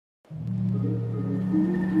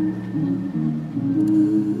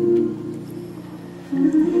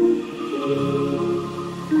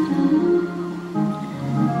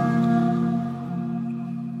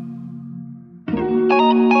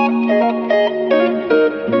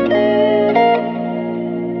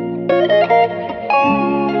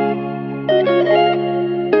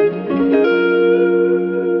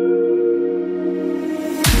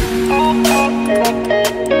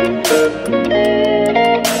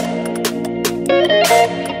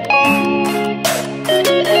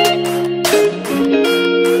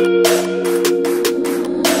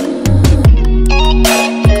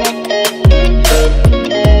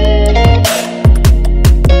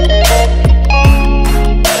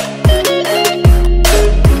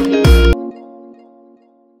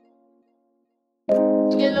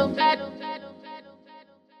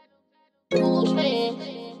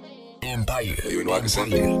Todd,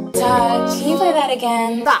 can you play that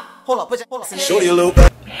again? Stop. Hold up. Show you a little.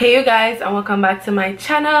 Hey you guys, and welcome back to my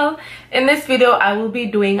channel. In this video I will be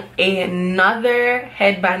doing another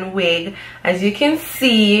headband wig. As you can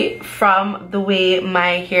see from the way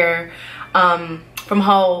my hair from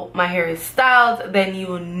how my hair is styled, then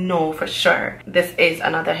you know for sure this is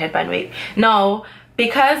another headband wig. Now,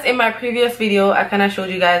 because in my previous video I kind of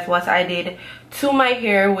showed you guys what I did to my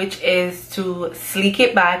hair, which is to sleek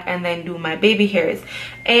it back and then do my baby hairs.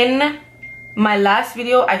 In my last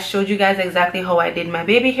video I showed you guys exactly how I did my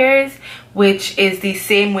baby hairs, which is the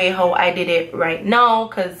same way how I did it right now,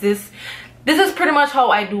 because this is pretty much how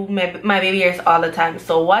I do my baby hairs all the time.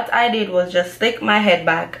 So what I did was just slick my head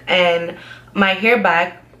back and my hair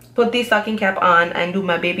back, put the stocking cap on, and do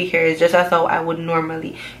my baby hairs just as how I would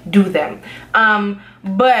normally do them.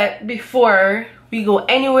 But before we go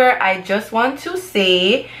anywhere, I just want to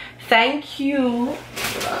say thank you.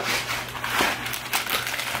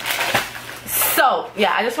 So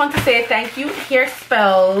yeah, I just want to say thank you,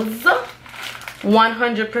 Hairspells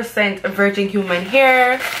 100% virgin human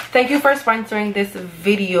hair. Thank you for sponsoring this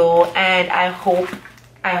video, and I hope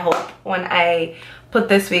when I put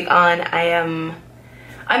this wig on I am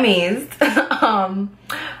amazed.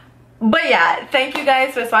 But yeah, thank you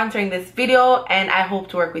guys for sponsoring this video, and I hope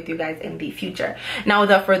to work with you guys in the future. Now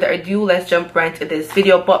without further ado, let's jump right into this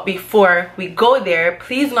video. But before we go there,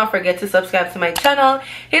 please do not forget to subscribe to my channel,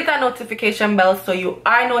 hit that notification bell so you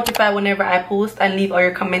are notified whenever I post, and leave all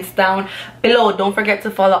your comments down below. Don't forget to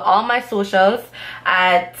follow all my socials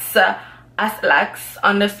at asslaxx__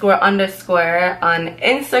 on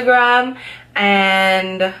Instagram.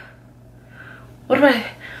 And what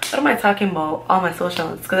am I talking about? All my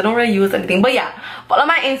socials, because I don't really use anything. But yeah, follow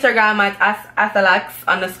my Instagram at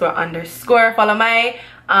asslaxx__. Follow my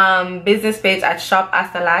business page at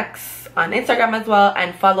Shopassalaxx on Instagram as well,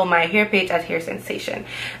 and follow my hair page at hairsnstn.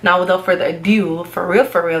 Now without further ado, for real,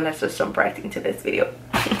 let's just jump right into this video.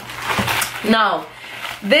 Now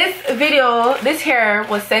this hair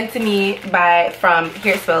was sent to me from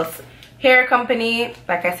Hairspells hair company,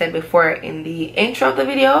 like I said before in the intro of the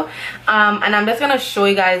video. And I'm just gonna show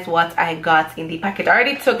you guys what I got in the package. I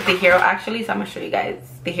already took the hair actually, so I'm gonna show you guys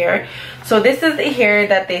the hair. So this is the hair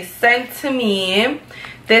that they sent to me.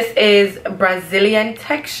 This is Brazilian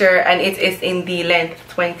texture, and it is in the length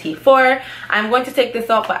 24. I'm going to take this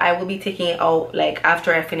out, but I will be taking it out like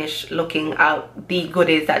after I finish looking at the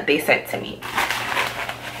goodies that they sent to me.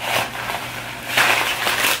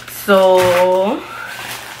 So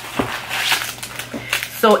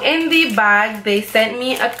in the bag they sent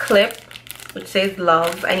me a clip which says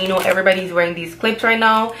love, and you know everybody's wearing these clips right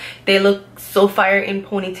now. They look so fire in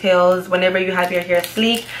ponytails whenever you have your hair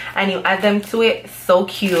sleek and you add them to it. So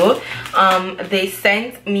cute. They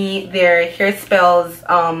sent me their Hairspells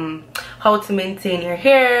how to maintain your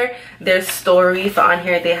hair, their story. So on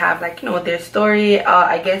here they have, like, you know, their story,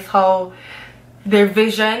 I guess how their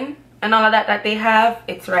vision and all of that they have.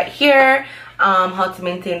 It's right here. How to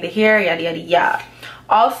maintain the hair, yada yada yada.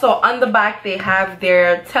 Also on the back they have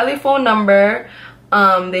their telephone number,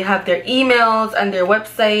 they have their emails and their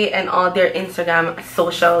website and all their Instagram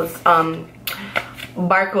socials,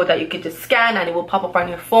 barcode that you could just scan and it will pop up on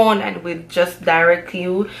your phone and will just direct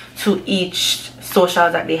you to each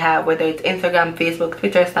socials that they have, whether it's Instagram, Facebook,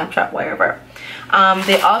 Twitter, Snapchat, wherever.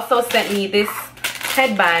 They also sent me this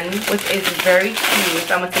headband, which is very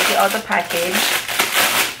cute. I'm gonna take it out of the package.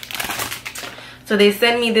 So they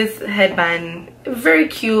sent me this headband, very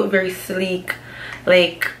cute, very sleek.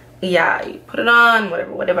 Like, yeah, you put it on,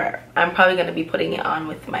 whatever. I'm probably gonna be putting it on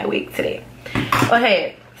with my wig today.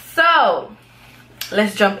 Okay, so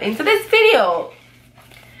let's jump into this video.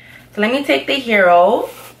 So let me take the hair out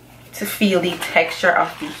to feel the texture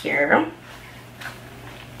of the hair.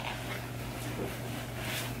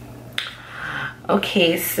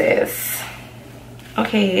 Okay, sis.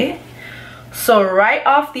 Okay, so right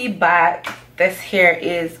off the bat, this hair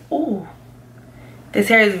is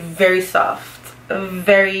very soft,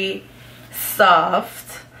 very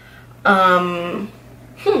soft. I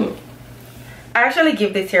actually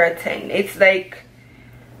give this hair a 10. It's like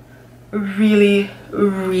really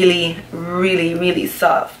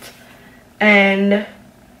soft, and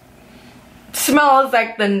smells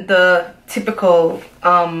like the typical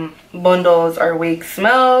bundles or wig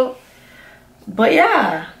smell. But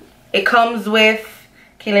yeah, it comes with,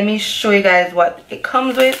 okay, let me show you guys what it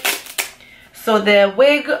comes with. So the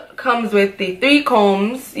wig comes with the 3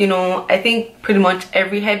 combs. You know, I think pretty much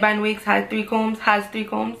every headband wig has 3 combs.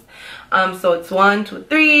 So it's 1, 2,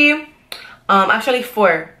 3. Actually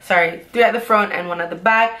 4. Sorry, 3 at the front and 1 at the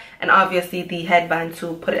back, and obviously the headband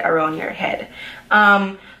to put it around your head.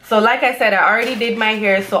 So like I said, I already did my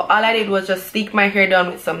hair, so all I did was just stick my hair down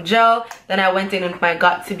with some gel. Then I went in with my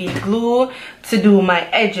Got2b glue to do my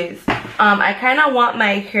edges. I kind of want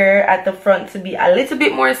my hair at the front to be a little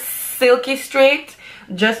bit more silky straight,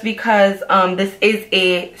 just because this is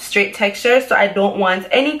a straight texture, so I don't want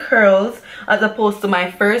any curls, as opposed to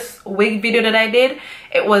my first wig video that I did.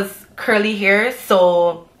 It was curly hair,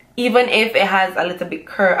 so even if it has a little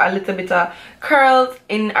bit of curls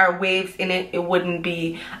in our waves in it, it wouldn't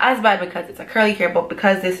be as bad because it's a curly hair. But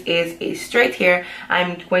because this is a straight hair,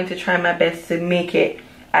 I'm going to try my best to make it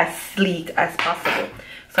as sleek as possible.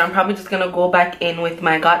 So I'm probably just gonna go back in with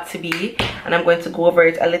my Got2b, and I'm going to go over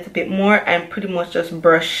it a little bit more and pretty much just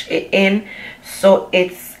brush it in so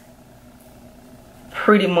it's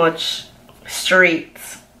pretty much straight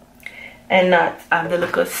and not the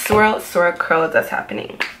little swirl curls that's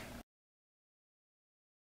happening.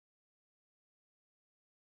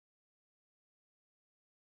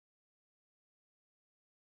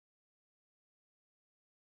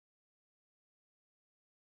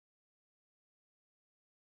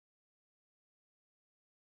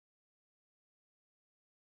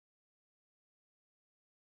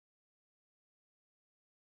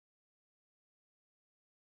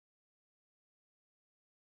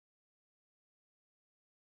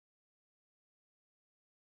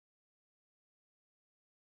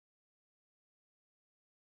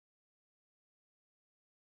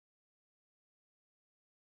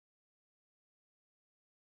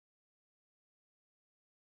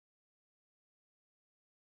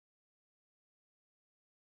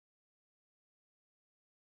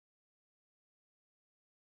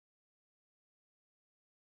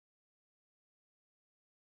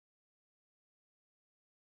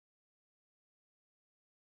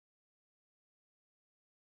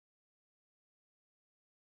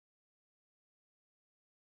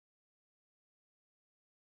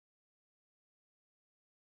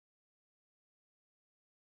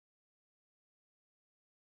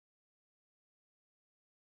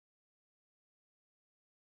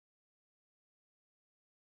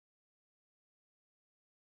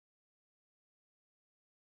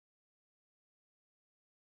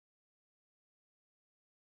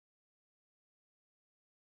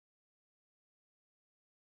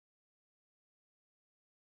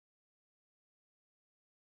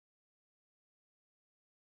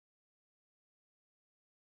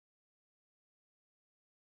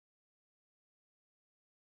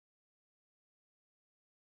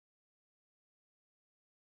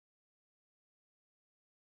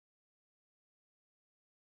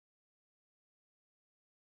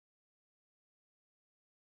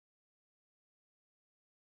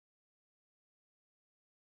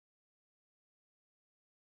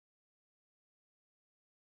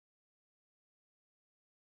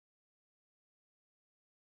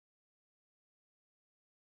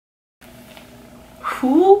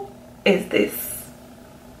 Who is this?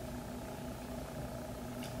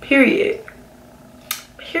 Period.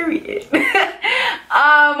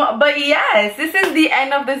 But yes, this is the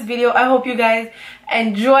end of this video. I hope you guys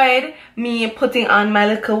enjoyed me putting on my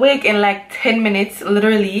little wig in like 10 minutes,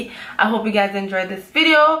 literally. I hope you guys enjoyed this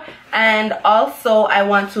video. And also I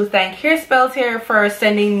want to thank Hairspells here for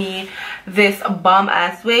sending me this bomb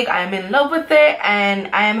ass wig. I'm in love with it, and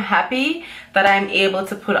I am happy that I'm able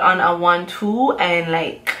to put on a 1-2 and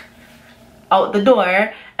like out the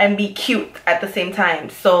door and be cute at the same time.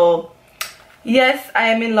 So yes, I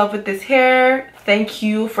am in love with this hair. Thank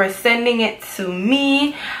you for sending it to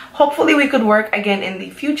me. Hopefully we could work again in the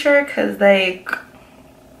future, because like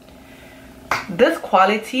this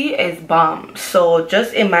quality is bomb. So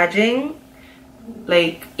just imagine,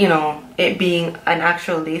 like, you know, it being an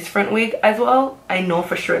actual lace front wig as well. I know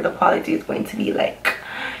for sure the quality is going to be like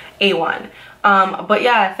A1. But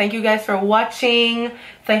yeah, thank you guys for watching.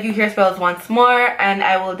 Thank you Hairspells once more, and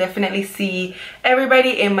I will definitely see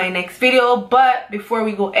everybody in my next video. But before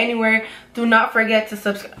we go anywhere, do not forget to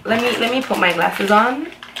subscribe. Let me put my glasses on.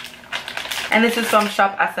 And this is from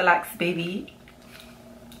Shopassalaxx, baby.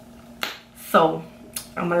 So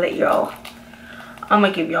I'm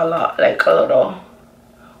gonna give y'all like a little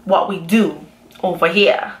what we do over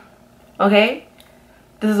here. Okay,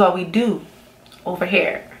 this is what we do over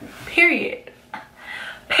here, period.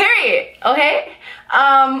 Okay.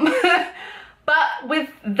 But with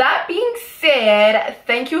that being said,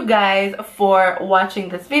 thank you guys for watching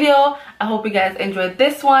this video. I hope you guys enjoyed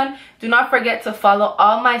this one. Do not forget to follow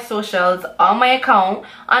all my socials, all my account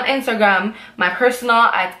on Instagram, my personal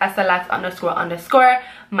at asslaxx__,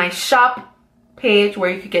 my shop page where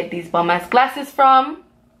you could get these bomb ass glasses from,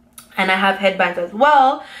 and I have headbands as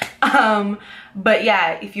well. But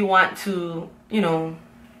yeah, if you want to, you know,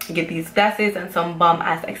 get these glasses and some bomb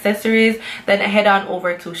ass accessories. Then head on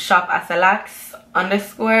over to Shopassalaxx _ on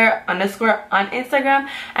Instagram,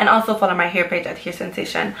 and also follow my hair page at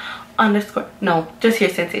hairsnstn just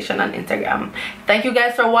hairsnstn on Instagram. Thank you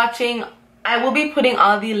guys for watching. I will be putting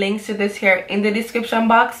all the links to this hair in the description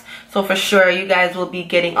box, so for sure you guys will be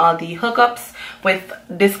getting all the hookups with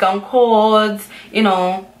discount codes. You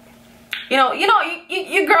know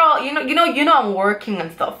I'm working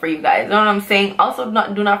and stuff for you guys, you know what I'm saying? Also,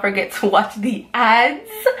 do not forget to watch the ads.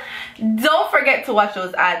 Don't forget to watch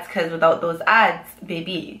those ads, because without those ads,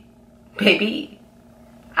 baby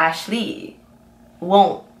Ashley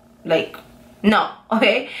won't, like, no.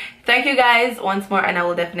 Okay, thank you guys once more, and I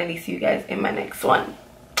will definitely see you guys in my next one.